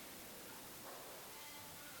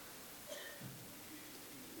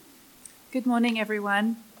Good morning,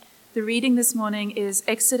 everyone. The reading this morning is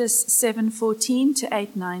Exodus 7:14 to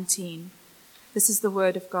 8:19. This is the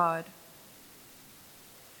word of God.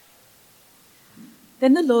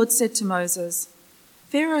 Then the Lord said to Moses,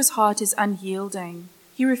 Pharaoh's heart is unyielding.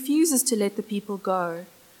 He refuses to let the people go.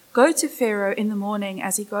 Go to Pharaoh in the morning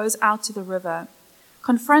as he goes out to the river.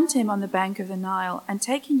 Confront him on the bank of the Nile, and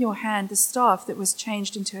take in your hand the staff that was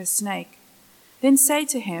changed into a snake. Then say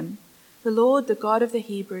to him, The Lord, the God of the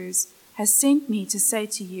Hebrews, has sent me to say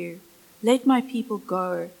to you, Let my people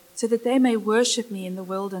go, so that they may worship me in the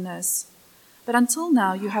wilderness. But until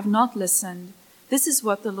now you have not listened. This is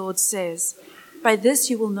what the Lord says. By this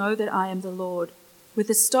you will know that I am the Lord. With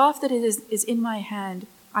the staff that is in my hand,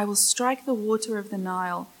 I will strike the water of the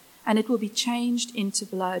Nile, and it will be changed into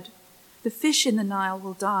blood. The fish in the Nile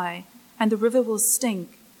will die, and the river will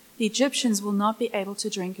stink. The Egyptians will not be able to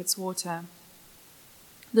drink its water.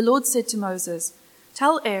 The Lord said to Moses,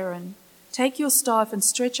 Tell Aaron, Take your staff and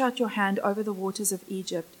stretch out your hand over the waters of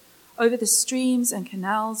Egypt, over the streams and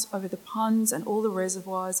canals, over the ponds and all the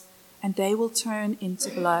reservoirs, and they will turn into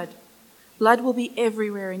blood. Blood will be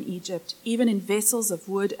everywhere in Egypt, even in vessels of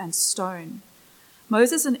wood and stone.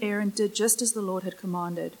 Moses and Aaron did just as the Lord had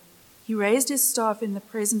commanded. He raised his staff in the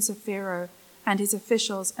presence of Pharaoh and his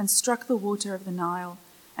officials and struck the water of the Nile,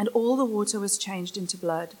 and all the water was changed into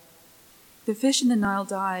blood. The fish in the Nile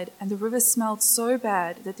died, and the river smelled so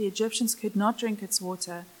bad that the Egyptians could not drink its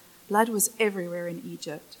water. Blood was everywhere in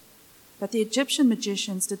Egypt. But the Egyptian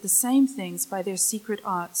magicians did the same things by their secret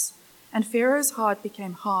arts, and Pharaoh's heart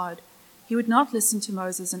became hard. He would not listen to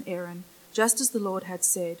Moses and Aaron, just as the Lord had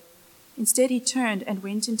said. Instead, he turned and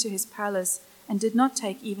went into his palace and did not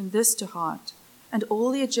take even this to heart. And all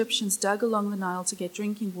the Egyptians dug along the Nile to get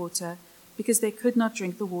drinking water, because they could not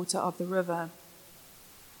drink the water of the river.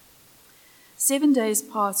 7 days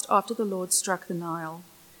passed after the Lord struck the Nile.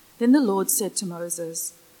 Then the Lord said to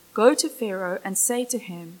Moses, Go to Pharaoh and say to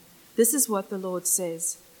him, This is what the Lord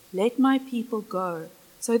says, Let my people go,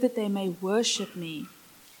 so that they may worship me.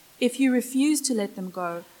 If you refuse to let them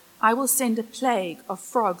go, I will send a plague of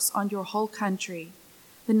frogs on your whole country.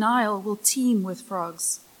 The Nile will teem with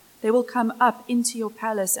frogs. They will come up into your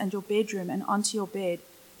palace and your bedroom and onto your bed,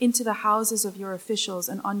 into the houses of your officials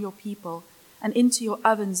and on your people, and into your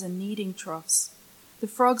ovens and kneading troughs. The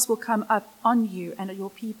frogs will come up on you and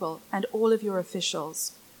your people and all of your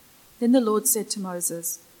officials. Then the Lord said to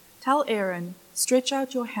Moses, Tell Aaron, stretch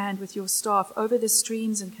out your hand with your staff over the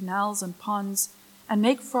streams and canals and ponds, and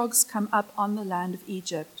make frogs come up on the land of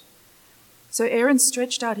Egypt. So Aaron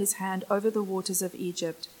stretched out his hand over the waters of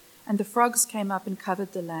Egypt, and the frogs came up and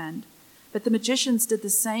covered the land. But the magicians did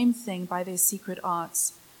the same thing by their secret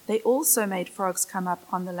arts. They also made frogs come up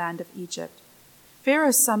on the land of Egypt.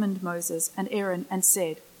 Pharaoh summoned Moses and Aaron and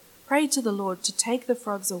said, Pray to the Lord to take the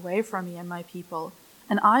frogs away from me and my people,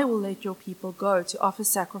 and I will let your people go to offer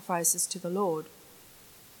sacrifices to the Lord.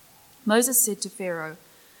 Moses said to Pharaoh,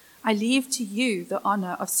 I leave to you the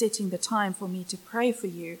honor of setting the time for me to pray for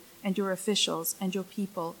you and your officials and your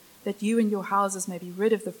people, that you and your houses may be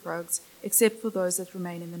rid of the frogs, except for those that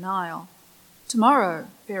remain in the Nile. Tomorrow,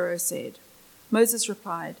 Pharaoh said. Moses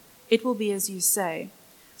replied, It will be as you say,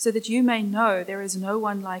 so that you may know there is no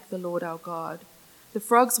one like the Lord our God. The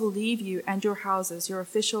frogs will leave you and your houses, your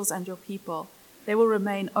officials and your people. They will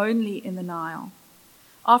remain only in the Nile.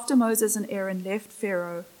 After Moses and Aaron left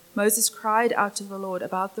Pharaoh, Moses cried out to the Lord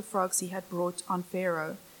about the frogs he had brought on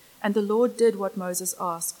Pharaoh, and the Lord did what Moses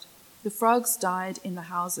asked. The frogs died in the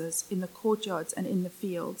houses, in the courtyards, and in the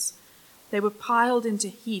fields. They were piled into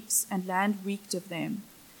heaps, and land reeked of them.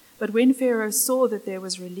 But when Pharaoh saw that there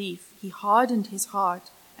was relief, he hardened his heart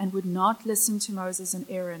and would not listen to Moses and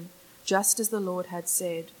Aaron, just as the Lord had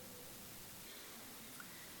said.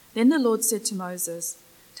 Then the Lord said to Moses,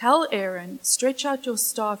 Tell Aaron, stretch out your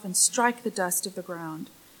staff and strike the dust of the ground,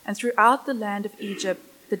 and throughout the land of Egypt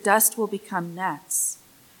the dust will become gnats.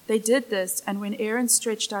 They did this, and when Aaron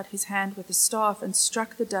stretched out his hand with the staff and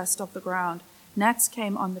struck the dust of the ground, gnats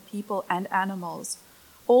came on the people and animals.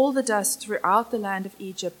 All the dust throughout the land of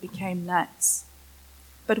Egypt became gnats.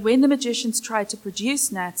 But when the magicians tried to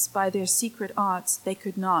produce gnats by their secret arts, they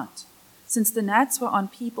could not. Since the gnats were on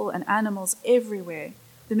people and animals everywhere,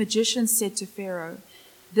 the magicians said to Pharaoh,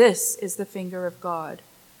 This is the finger of God.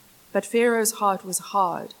 But Pharaoh's heart was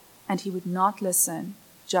hard, and he would not listen,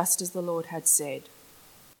 just as the Lord had said.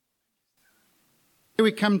 Here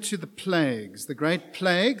we come to the plagues, the great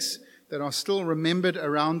plagues that are still remembered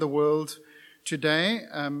around the world today,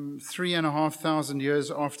 3,500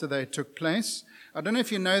 years after they took place. I don't know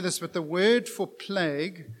if you know this, but the word for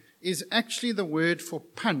plague is actually the word for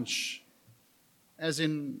punch. as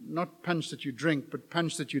in not punch that you drink, but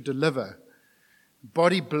punch that you deliver.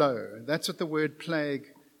 Body blow. That's what the word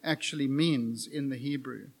plague actually means in the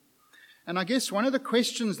Hebrew. And I guess one of the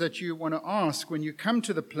questions that you want to ask when you come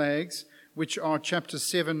to the plagues, which are chapter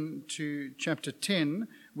 7 to chapter 10,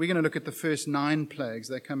 we're going to look at the first 9 plagues.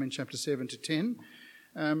 They come in chapter 7 to 10,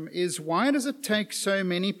 is why does it take so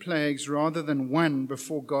many plagues rather than one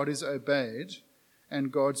before God is obeyed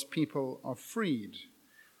and God's people are freed?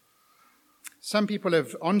 Some people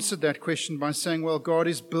have answered that question by saying, well, God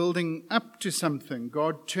is building up to something.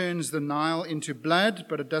 God turns the Nile into blood,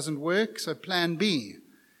 but it doesn't work, so plan B.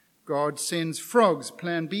 God sends frogs,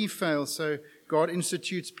 plan B fails, so God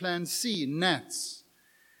institutes plan C, gnats.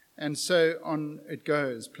 And so on it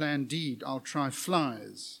goes. Plan D, I'll try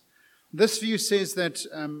flies. This view says that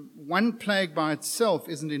one plague by itself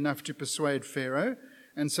isn't enough to persuade Pharaoh,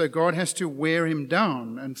 and so God has to wear him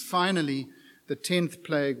down. And finally, the 10th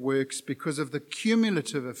plague works because of the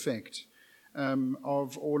cumulative effect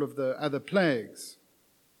of all of the other plagues.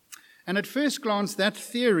 And at first glance, that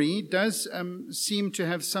theory does seem to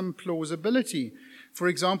have some plausibility. For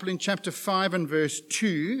example, in chapter 5 and verse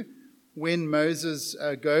 2, when Moses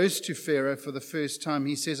goes to Pharaoh for the first time,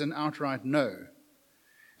 he says an outright no.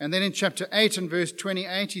 And then in chapter 8 and verse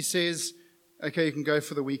 28, he says, okay, you can go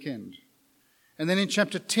for the weekend. And then in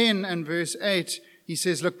chapter 10 and verse 8, he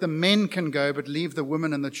says, look, the men can go, but leave the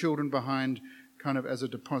women and the children behind kind of as a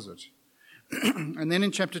deposit. And then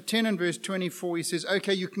in chapter 10 and verse 24, he says,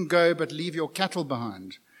 okay, you can go, but leave your cattle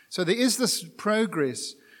behind. So there is this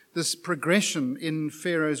progress, this progression in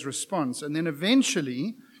Pharaoh's response. And then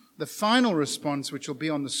eventually, the final response, which will be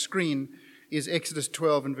on the screen, is Exodus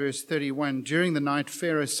 12 and verse 31. During the night,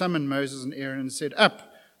 Pharaoh summoned Moses and Aaron and said,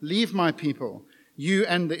 up, leave my people, you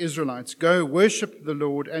and the Israelites. Go worship the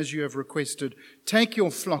Lord as you have requested. Take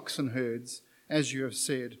your flocks and herds as you have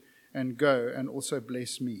said, and go and also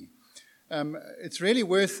bless me. It's really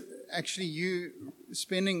worth actually you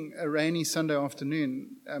spending a rainy Sunday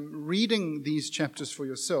afternoon reading these chapters for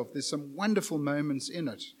yourself. There's some wonderful moments in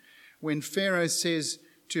it. When Pharaoh says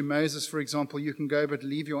to Moses, for example, you can go but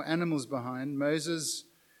leave your animals behind, Moses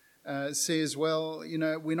says, well,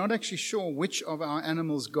 we're not actually sure which of our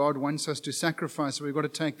animals God wants us to sacrifice, so we've got to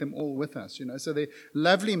take them all with us. So there are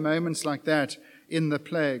lovely moments like that in the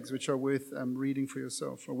plagues, which are worth reading for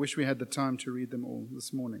yourself. I wish we had the time to read them all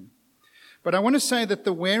this morning. But I want to say that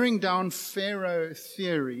the wearing down Pharaoh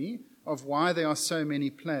theory of why there are so many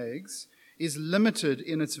plagues is limited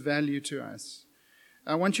in its value to us.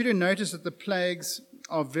 I want you to notice that the plagues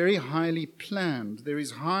are very highly planned. There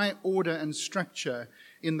is high order and structure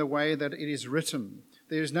in the way that it is written.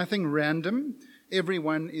 There is nothing random.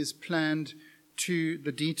 Everyone is planned to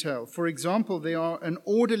the detail. For example, there are an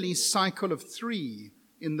orderly cycle of 3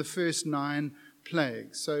 in the first 9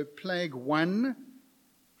 plagues. So plague 1,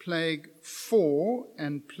 plague 4,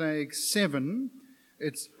 and plague 7,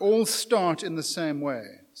 it's all start in the same way.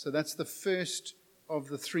 So that's the first of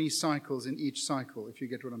the 3 cycles in each cycle, if you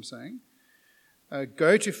get what I'm saying.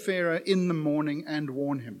 Go to Pharaoh in the morning and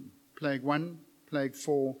warn him. Plague 1, plague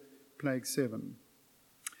 4, plague 7.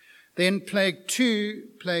 Then plague 2,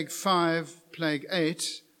 plague 5, plague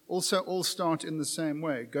 8 also all start in the same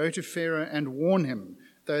way. Go to Pharaoh and warn him,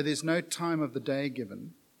 though there's no time of the day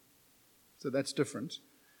given. So that's different.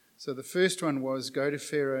 So the first one was go to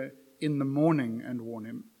Pharaoh in the morning and warn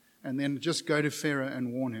him, and then just go to Pharaoh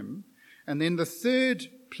and warn him. And then the third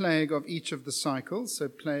plague of each of the cycles, so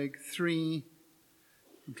plague 3,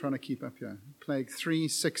 I'm trying to keep up here, plague 3,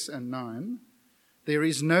 6, and 9, there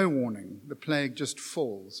is no warning. The plague just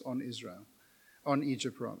falls on Israel, on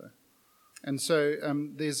Egypt rather. And so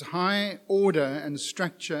there's high order and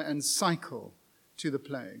structure and cycle to the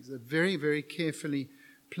plagues. They're very, very carefully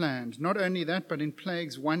planned. Not only that, but in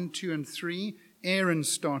plagues 1, 2, and 3, Aaron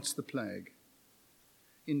starts the plague.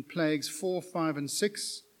 In plagues 4, 5, and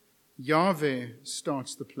 6, Yahweh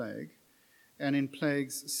starts the plague. And in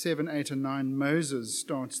plagues 7, 8, and 9, Moses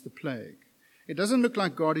starts the plague. It doesn't look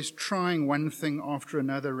like God is trying one thing after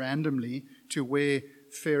another randomly to wear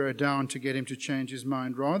Pharaoh down to get him to change his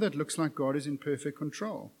mind. Rather, it looks like God is in perfect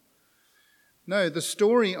control. No, the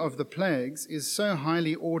story of the plagues is so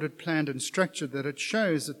highly ordered, planned, and structured that it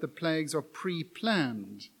shows that the plagues are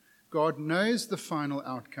pre-planned. God knows the final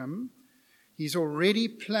outcome. He's already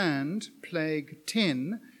planned plague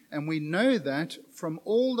 10, and we know that from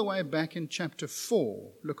all the way back in chapter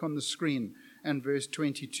 4. Look on the screen, and verse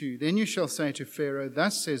 22. Then you shall say to Pharaoh,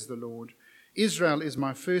 thus says the Lord, Israel is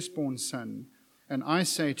my firstborn son, and I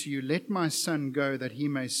say to you, let my son go that he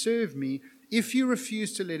may serve me. If you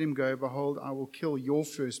refuse to let him go, behold, I will kill your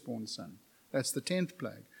firstborn son. That's the 10th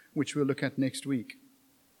plague, which we'll look at next week.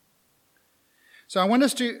 So I want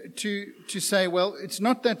us to say, well, it's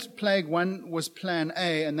not that plague 1 was plan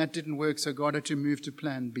A and that didn't work, so God had to move to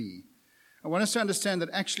plan B. I want us to understand that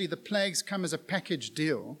actually the plagues come as a package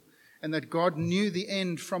deal, and that God knew the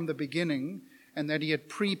end from the beginning, and that he had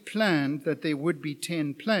pre-planned that there would be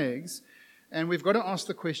 10 plagues. And we've got to ask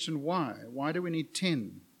the question, why? Why do we need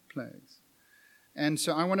 10 plagues? And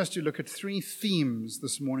so I want us to look at 3 themes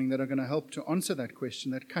this morning that are going to help to answer that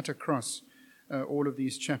question, that cut across all of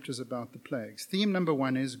these chapters about the plagues. Theme number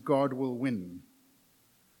 1 is God will win.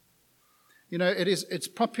 You know, it's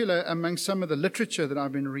popular among some of the literature that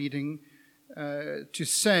I've been reading to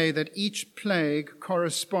say that each plague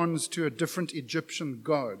corresponds to a different Egyptian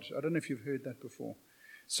god. I don't know if you've heard that before.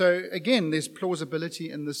 So again, there's plausibility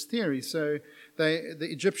in this theory. So the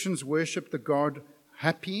Egyptians worshipped the god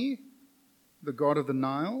Hapi, the god of the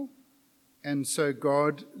Nile, and so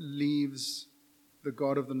God leaves the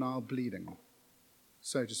god of the Nile bleeding,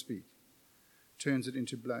 so to speak, turns it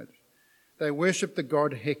into blood. They worshipped the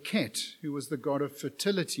god Heket, who was the god of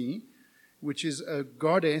fertility, which is a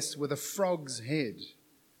goddess with a frog's head.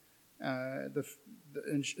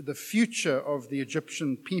 The future of the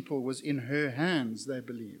Egyptian people was in her hands, they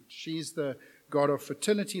believed. She's the god of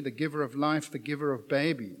fertility, the giver of life, the giver of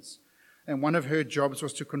babies. And one of her jobs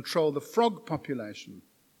was to control the frog population,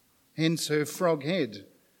 hence her frog head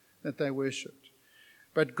that they worshipped.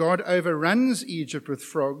 But God overruns Egypt with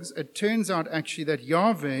frogs. It turns out actually that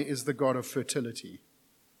Yahweh is the god of fertility,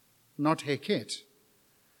 not Heket.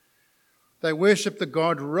 They worship the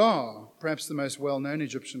god Ra, perhaps the most well-known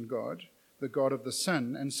Egyptian god, the god of the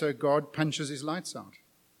sun, and so God punches his lights out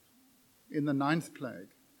in the 9th plague.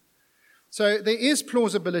 So there is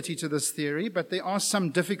plausibility to this theory, but there are some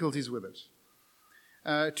difficulties with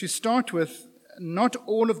it. To start with, not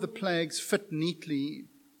all of the plagues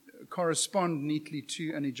correspond neatly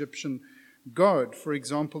to an Egyptian god. For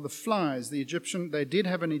example, the flies. They did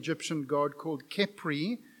have an Egyptian god called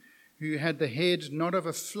Khepri, who had the head not of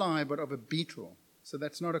a fly but of a beetle. So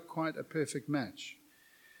that's not quite a perfect match.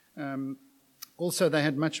 Also, they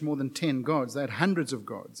had much more than 10 gods. They had hundreds of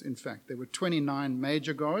gods, in fact. There were 29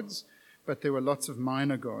 major gods, but there were lots of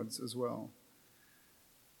minor gods as well.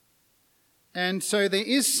 And so there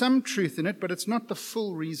is some truth in it, but it's not the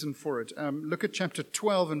full reason for it. Look at chapter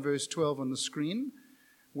 12 and verse 12 on the screen,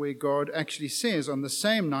 where God actually says, "On the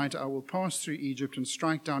same night I will pass through Egypt and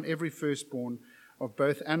strike down every firstborn of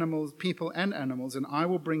both animals, people and animals, and I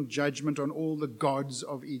will bring judgment on all the gods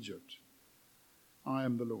of Egypt. I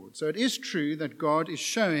am the Lord." So it is true that God is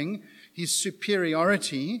showing his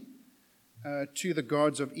superiority to the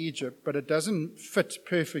gods of Egypt, but it doesn't fit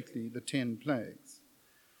perfectly the 10 plagues.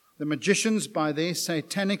 The magicians, by their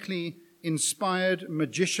satanically inspired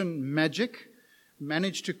magician magic,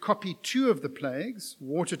 managed to copy 2 of the plagues,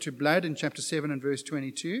 water to blood in chapter 7 and verse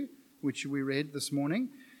 22, which we read this morning,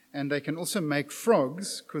 and they can also make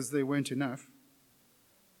frogs because there weren't enough.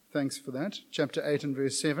 Thanks for that. Chapter 8 and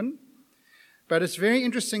verse 7. But it's very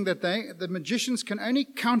interesting that the magicians can only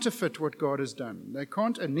counterfeit what God has done. They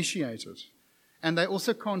can't initiate it. And they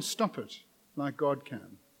also can't stop it like God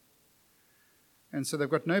can. And so they've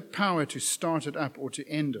got no power to start it up or to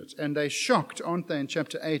end it. And they're shocked, aren't they, in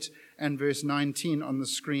chapter 8 and verse 19 on the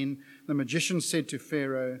screen. The magician said to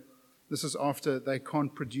Pharaoh, this is after they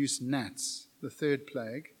can't produce gnats, the 3rd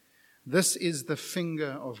plague, "This is the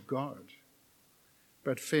finger of God."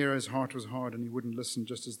 But Pharaoh's heart was hard and he wouldn't listen,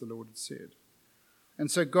 just as the Lord had said.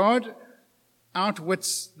 And so God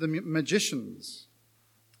outwits the magicians.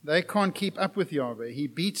 They can't keep up with Yahweh. He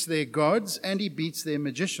beats their gods and he beats their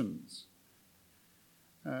magicians.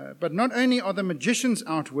 But not only are the magicians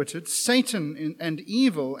outwitted, Satan and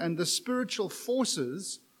evil and the spiritual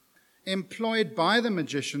forces employed by the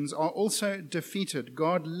magicians are also defeated.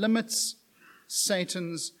 God limits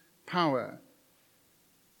Satan's power.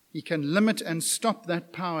 He can limit and stop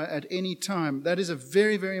that power at any time. That is a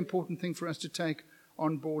very, very important thing for us to take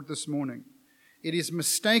on board this morning. It is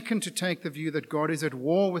mistaken to take the view that God is at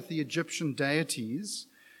war with the Egyptian deities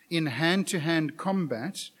in hand-to-hand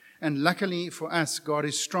combat, and luckily for us, God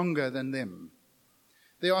is stronger than them.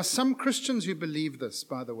 There are some Christians who believe this,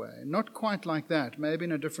 by the way, not quite like that, maybe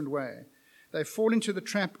in a different way. They fall into the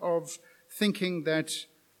trap of thinking that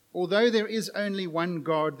although there is only one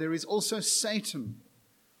God, there is also Satan,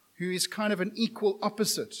 who is kind of an equal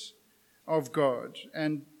opposite of God,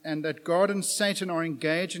 and that God and Satan are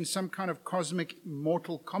engaged in some kind of cosmic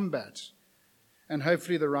mortal combat, and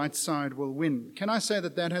hopefully the right side will win. Can I say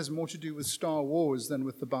that has more to do with Star Wars than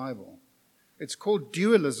with the Bible? It's called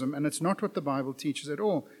dualism, and it's not what the Bible teaches at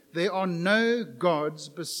all. There are no gods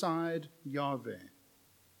beside Yahweh.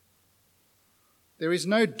 There is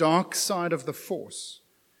no dark side of the force.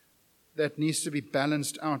 that needs to be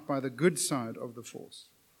balanced out by the good side of the force.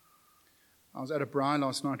 I was at a braai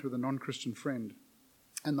last night with a non-Christian friend,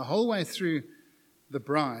 and the whole way through the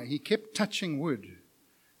braai, he kept touching wood.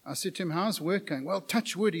 I said to him, how's work going? Well,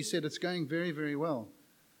 touch wood. He said, it's going very, very well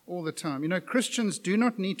all the time. You know, Christians do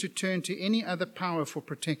not need to turn to any other power for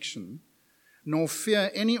protection, nor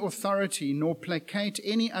fear any authority, nor placate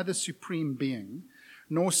any other supreme being,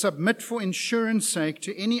 nor submit for insurance sake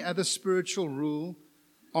to any other spiritual rule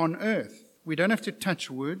on earth. We don't have to touch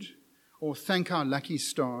wood, or thank our lucky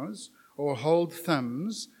stars, or hold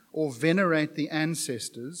thumbs, or venerate the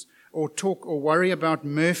ancestors, or talk or worry about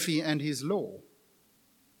Murphy and his law.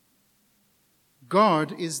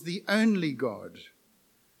 God is the only God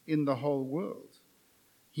in the whole world.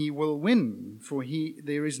 He will win, for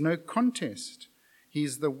there is no contest. He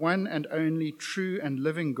is the one and only true and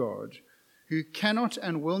living God, who cannot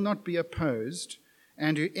and will not be opposed,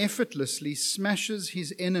 and who effortlessly smashes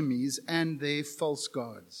his enemies and their false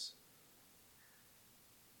gods.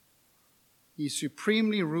 He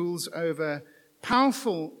supremely rules over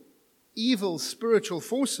powerful, evil spiritual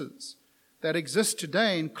forces that exist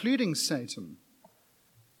today, including Satan.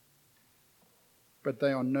 But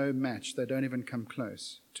they are no match. They don't even come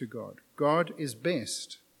close to God. God is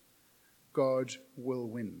best. God will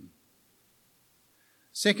win.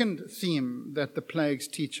 Second theme that the plagues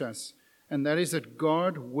teach us, and that is that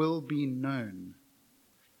God will be known.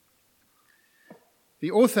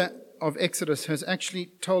 The author of Exodus has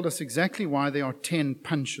actually told us exactly why there are 10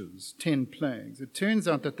 punches, 10 plagues. It turns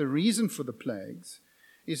out that the reason for the plagues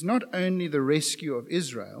is not only the rescue of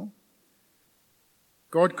Israel.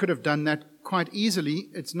 God could have done that quite easily.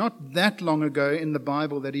 It's not that long ago in the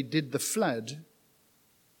Bible that he did the flood,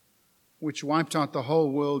 which wiped out the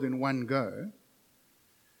whole world in one go.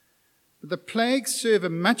 But the plagues serve a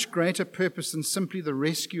much greater purpose than simply the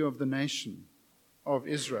rescue of the nation of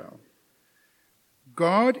Israel.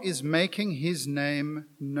 God is making his name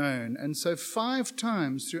known. And so 5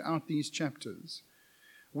 times throughout these chapters,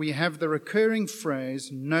 we have the recurring phrase,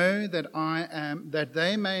 know that I am, that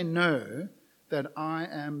they may know that I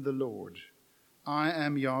am the Lord. I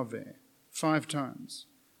am Yahweh. 5 times.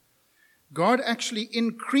 God actually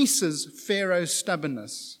increases Pharaoh's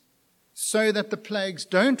stubbornness so that the plagues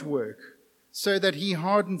don't work, so that he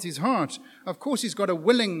hardens his heart. Of course, he's got a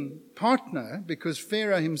willing partner because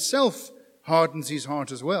Pharaoh himself hardens his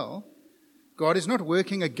heart as well. God is not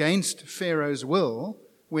working against Pharaoh's will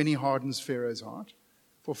when he hardens Pharaoh's heart.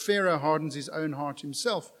 For Pharaoh hardens his own heart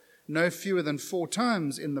himself no fewer than 4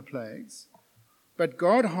 times in the plagues. But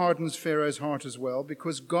God hardens Pharaoh's heart as well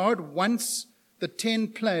because God wants the 10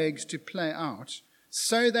 plagues to play out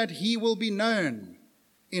so that he will be known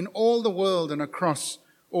in all the world and across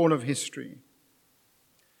all of history.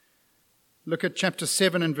 Look at chapter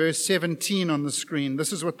 7 and verse 17 on the screen.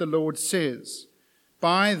 This is what the Lord says.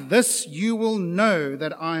 By this you will know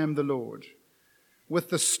that I am the Lord. With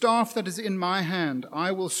the staff that is in my hand,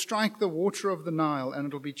 I will strike the water of the Nile, and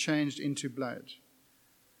it will be changed into blood.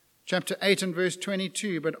 Chapter 8 and verse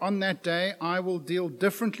 22, but on that day I will deal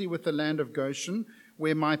differently with the land of Goshen,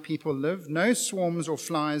 where my people live. No swarms or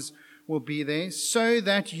flies will be there, so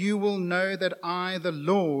that you will know that I, the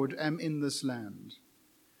Lord, am in this land.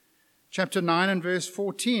 Chapter 9 and verse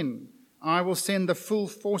 14, I will send the full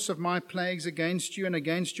force of my plagues against you and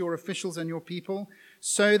against your officials and your people,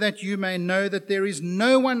 so that you may know that there is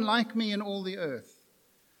no one like me in all the earth.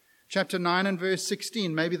 Chapter 9 and verse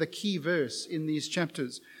 16, maybe the key verse in these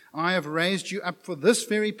chapters. I have raised you up for this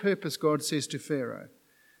very purpose, God says to Pharaoh,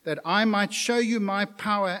 that I might show you my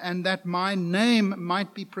power and that my name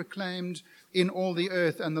might be proclaimed in all the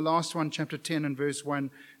earth. And the last one, chapter 10 and verse 1,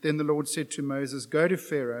 then the Lord said to Moses, go to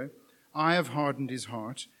Pharaoh, I have hardened his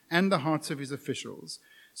heart and the hearts of his officials,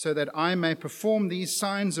 so that I may perform these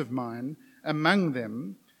signs of mine among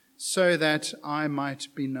them, so that I might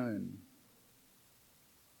be known.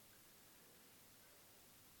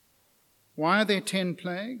 Why are there 10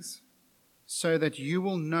 plagues? So that you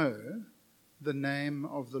will know the name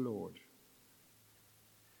of the Lord.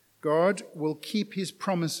 God will keep his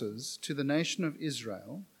promises to the nation of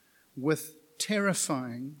Israel with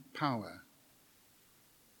terrifying power.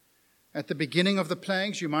 At the beginning of the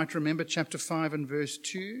plagues, you might remember chapter 5 and verse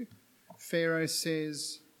 2, Pharaoh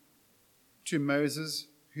says to Moses,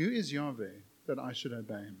 who is Yahweh that I should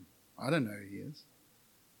obey him? I don't know who he is.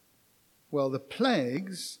 Well, the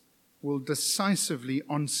plagues will decisively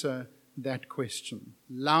answer that question,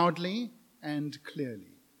 loudly and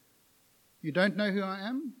clearly. You don't know who I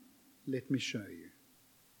am? Let me show you.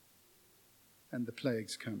 And the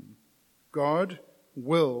plagues come. God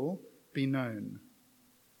will be known.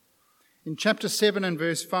 In chapter 7 and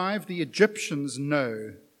verse 5, the Egyptians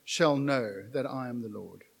know shall know that I am the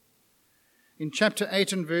Lord. In chapter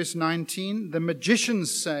 8 and verse 19, the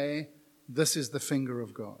magicians say, this is the finger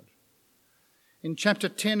of God. In chapter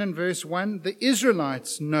 10 and verse 1, the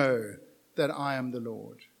Israelites know that I am the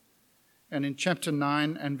Lord. And in chapter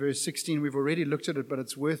 9 and verse 16, we've already looked at it, but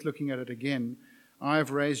it's worth looking at it again. I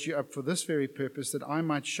have raised you up for this very purpose, that I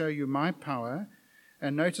might show you my power.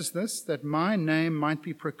 And notice this, that my name might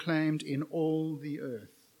be proclaimed in all the earth.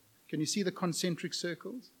 Can you see the concentric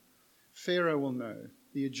circles? Pharaoh will know.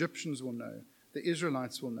 The Egyptians will know. The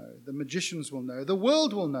Israelites will know. The magicians will know. The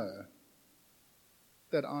world will know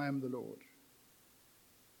that I am the Lord.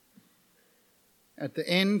 At the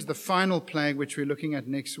end, the final plague, which we're looking at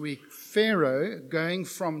next week, Pharaoh, going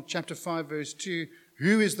from chapter 5, verse 2,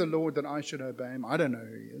 who is the Lord that I should obey him? I don't know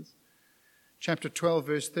who he is. Chapter 12,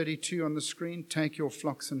 verse 32 on the screen, take your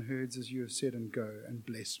flocks and herds as you have said and go and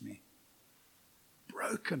bless me.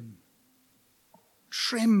 Broken,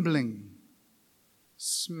 trembling,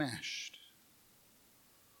 smashed.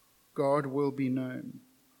 God will be known.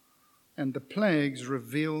 And the plagues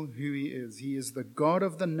reveal who he is. He is the God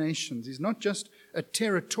of the nations. He's not just a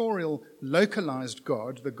territorial, localized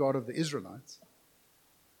God, the God of the Israelites.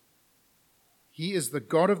 He is the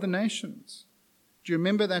God of the nations. Do you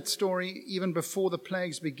remember that story even before the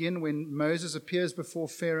plagues begin, when Moses appears before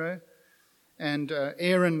Pharaoh and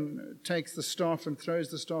Aaron takes the staff and throws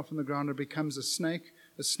the staff on the ground and it becomes a snake?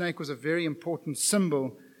 The snake was a very important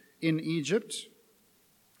symbol in Egypt.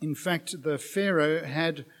 In fact, the Pharaoh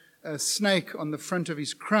had a snake on the front of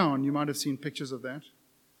his crown. You might have seen pictures of that.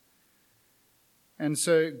 And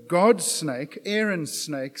so God's snake, Aaron's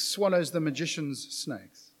snake, swallows the magician's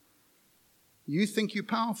snakes. You think you're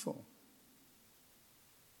powerful.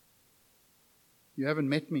 You haven't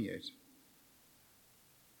met me yet.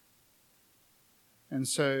 And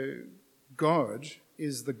so God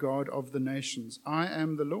is the God of the nations. I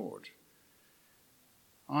am the Lord.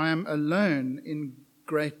 I am alone in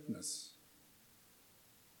greatness.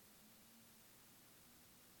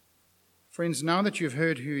 Friends, now that you've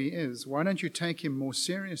heard who he is, why don't you take him more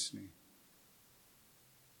seriously?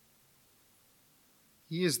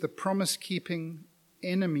 He is the promise-keeping,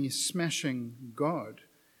 enemy-smashing God.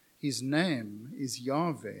 His name is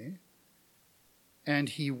Yahweh, and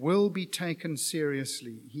he will be taken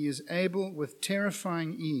seriously. He is able with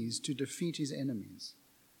terrifying ease to defeat his enemies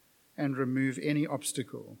and remove any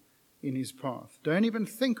obstacle in his path. Don't even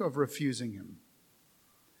think of refusing him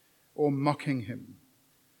or mocking him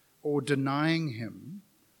or denying him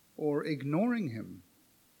or ignoring him.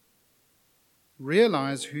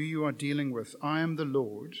 Realize who you are dealing with. I am the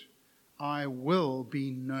Lord. I will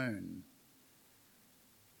be known.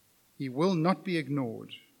 He will not be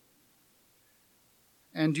ignored.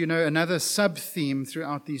 And you know, another sub-theme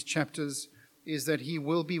throughout these chapters is that he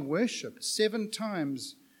will be worshipped. 7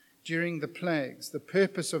 times during the plagues, the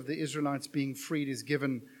purpose of the Israelites being freed is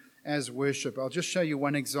given as worship. I'll just show you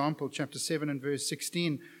one example, chapter 7 and verse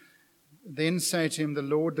 16. Then say to him, the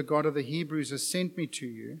Lord, the God of the Hebrews, has sent me to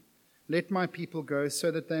you. Let my people go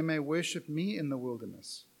so that they may worship me in the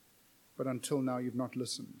wilderness. But until now you've not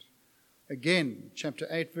listened. Again, chapter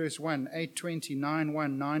 8, verse 1, 8:20,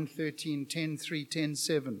 9:1, 9:13, 10:3,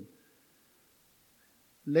 10:7.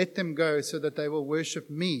 Let them go so that they will worship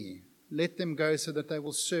me. Let them go so that they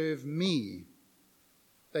will serve me.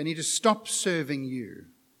 They need to stop serving you.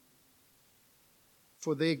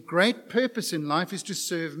 For their great purpose in life is to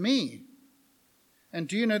serve me. And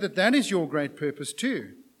do you know that that is your great purpose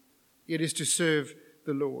too? It is to serve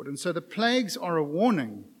the Lord. And so the plagues are a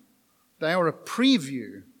warning. They are a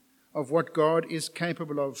preview of what God is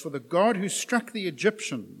capable of. For the God who struck the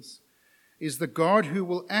Egyptians is the God who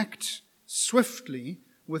will act swiftly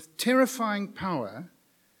with terrifying power,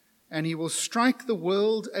 and he will strike the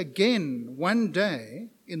world again one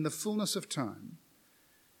day in the fullness of time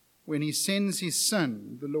when he sends his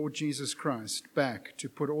Son, the Lord Jesus Christ, back to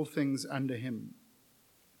put all things under him.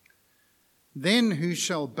 Then who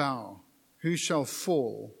shall bow? Who shall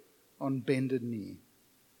fall on bended knee?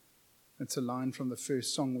 That's a line from the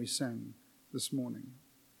first song we sang this morning.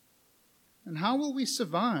 And how will we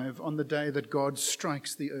survive on the day that God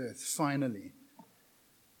strikes the earth finally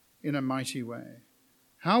in a mighty way?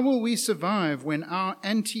 How will we survive when our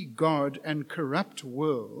anti-God and corrupt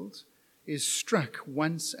world is struck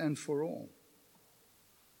once and for all?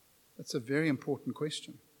 That's a very important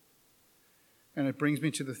question. And it brings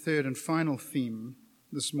me to the third and final theme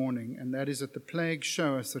this morning, and that is that the plagues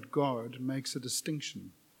show us that God makes a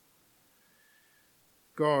distinction.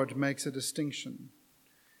 God makes a distinction.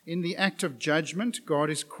 In the act of judgment, God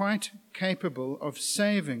is quite capable of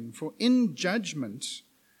saving, for in judgment,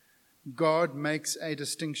 God makes a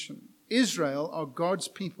distinction. Israel are God's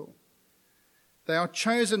people. They are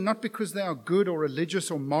chosen not because they are good or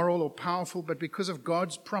religious or moral or powerful, but because of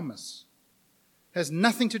God's promise. It has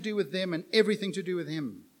nothing to do with them and everything to do with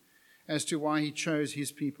him as to why he chose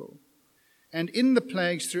his people. And in the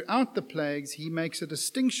plagues, throughout the plagues, he makes a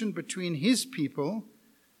distinction between his people,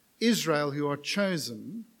 Israel, who are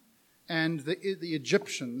chosen, and the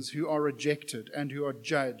Egyptians, who are rejected and who are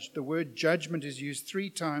judged. The word judgment is used 3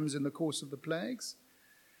 times in the course of the plagues.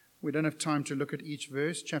 We don't have time to look at each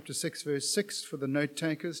verse. Chapter 6, verse 6 for the note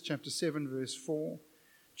takers. Chapter 7, verse 4.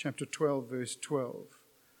 Chapter 12, verse 12.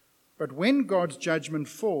 But when God's judgment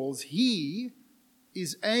falls, he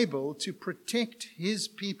is able to protect his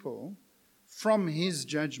people from his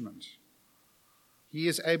judgment. He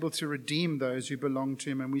is able to redeem those who belong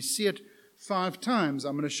to him. And we see it 5 times.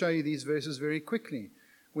 I'm going to show you these verses very quickly.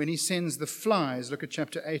 When he sends the flies, look at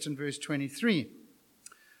chapter 8 and verse 23.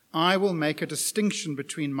 I will make a distinction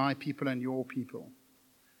between my people and your people.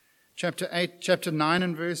 Chapter 9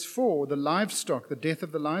 and verse 4, the livestock, the death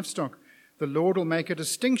of the livestock. The Lord will make a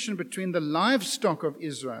distinction between the livestock of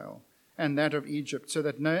Israel and that of Egypt, so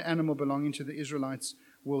that no animal belonging to the Israelites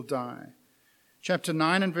will die. Chapter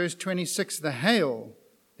 9 and verse 26, the hail,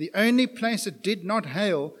 the only place it did not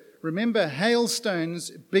hail. Remember,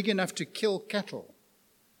 hailstones big enough to kill cattle.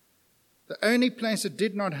 The only place it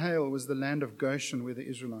did not hail was the land of Goshen, where the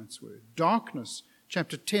Israelites were. Darkness,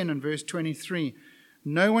 chapter 10 and verse 23.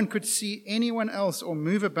 No one could see anyone else or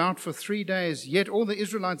move about for 3 days, yet all the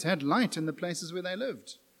Israelites had light in the places where they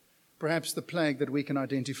lived. Perhaps the plague that we can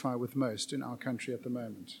identify with most in our country at the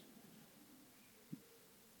moment.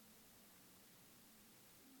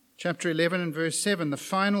 Chapter 11 and verse 7, the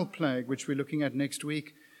final plague, which we're looking at next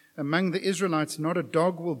week. Among the Israelites, not a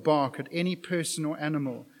dog will bark at any person or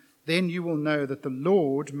animal. Then you will know that the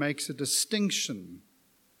Lord makes a distinction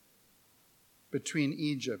between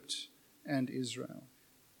Egypt and Israel.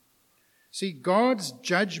 See, God's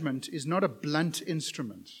judgment is not a blunt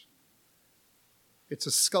instrument. It's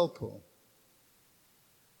a scalpel.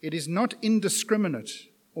 It is not indiscriminate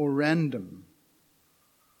or random.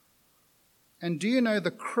 And do you know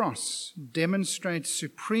the cross demonstrates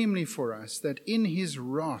supremely for us that in his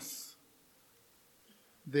wrath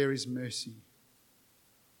there is mercy.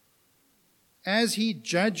 As he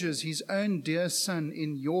judges his own dear Son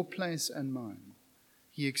in your place and mine,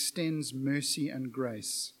 he extends mercy and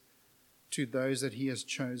grace to those that he has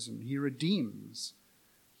chosen. He redeems,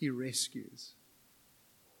 he rescues.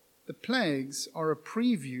 The plagues are a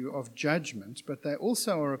preview of judgment, but they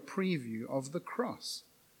also are a preview of the cross.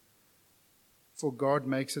 For God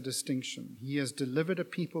makes a distinction. He has delivered a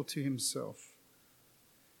people to himself.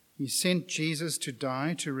 He sent Jesus to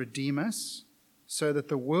die to redeem us, so that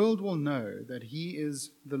the world will know that he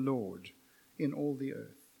is the Lord in all the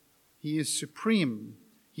earth. He is supreme.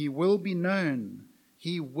 He will be known.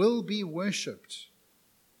 He will be worshipped.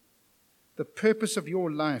 The purpose of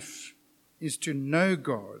your life is to know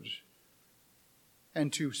God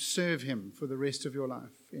and to serve him for the rest of your life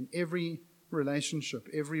in every relationship,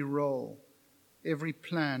 every role, every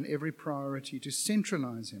plan, every priority, to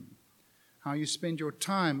centralize him, how you spend your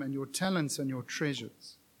time and your talents and your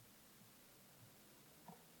treasures.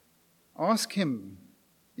 Ask him,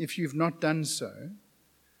 if you've not done so,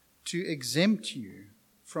 to exempt you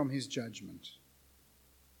from his judgment.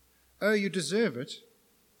 Oh, you deserve it.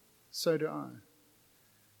 So do I.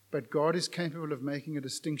 But God is capable of making a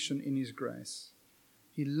distinction in his grace.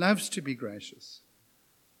 He loves to be gracious.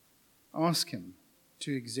 Ask him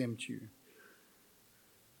to exempt you.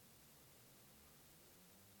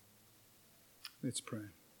 Let's pray.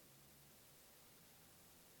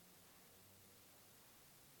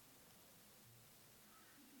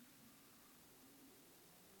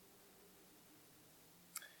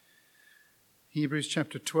 Hebrews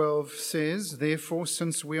chapter 12 says, therefore,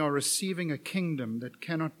 since we are receiving a kingdom that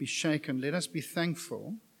cannot be shaken, let us be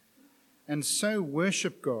thankful and so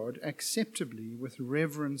worship God acceptably with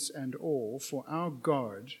reverence and awe, for our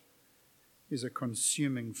God is a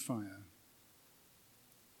consuming fire.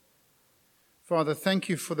 Father, thank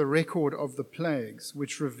you for the record of the plagues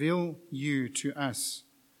which reveal you to us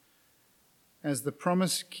as the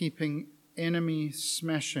promise-keeping,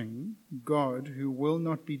 enemy-smashing God who will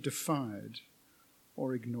not be defied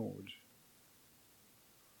or ignored.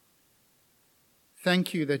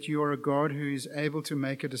 Thank you that you are a God who is able to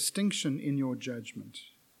make a distinction in your judgment,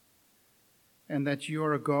 and that you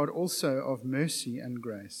are a God also of mercy and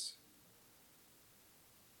grace.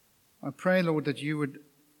 I pray, Lord, that you would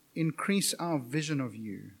increase our vision of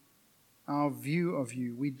you, our view of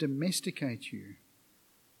you. We domesticate you.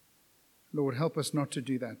 Lord, help us not to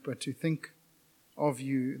do that, but to think of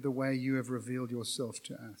you the way you have revealed yourself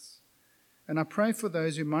to us. And I pray for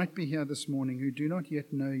those who might be here this morning who do not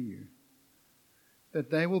yet know you, that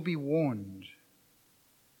they will be warned,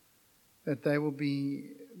 that they will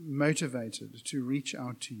be motivated to reach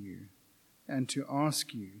out to you and to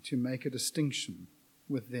ask you to make a distinction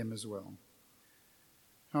with them as well.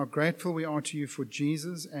 How grateful we are to you for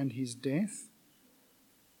Jesus and his death,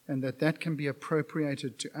 and that can be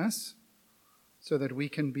appropriated to us so that we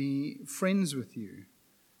can be friends with you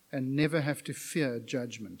and never have to fear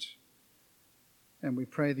judgment. And we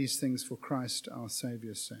pray these things for Christ our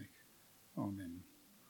Saviour's sake. Amen.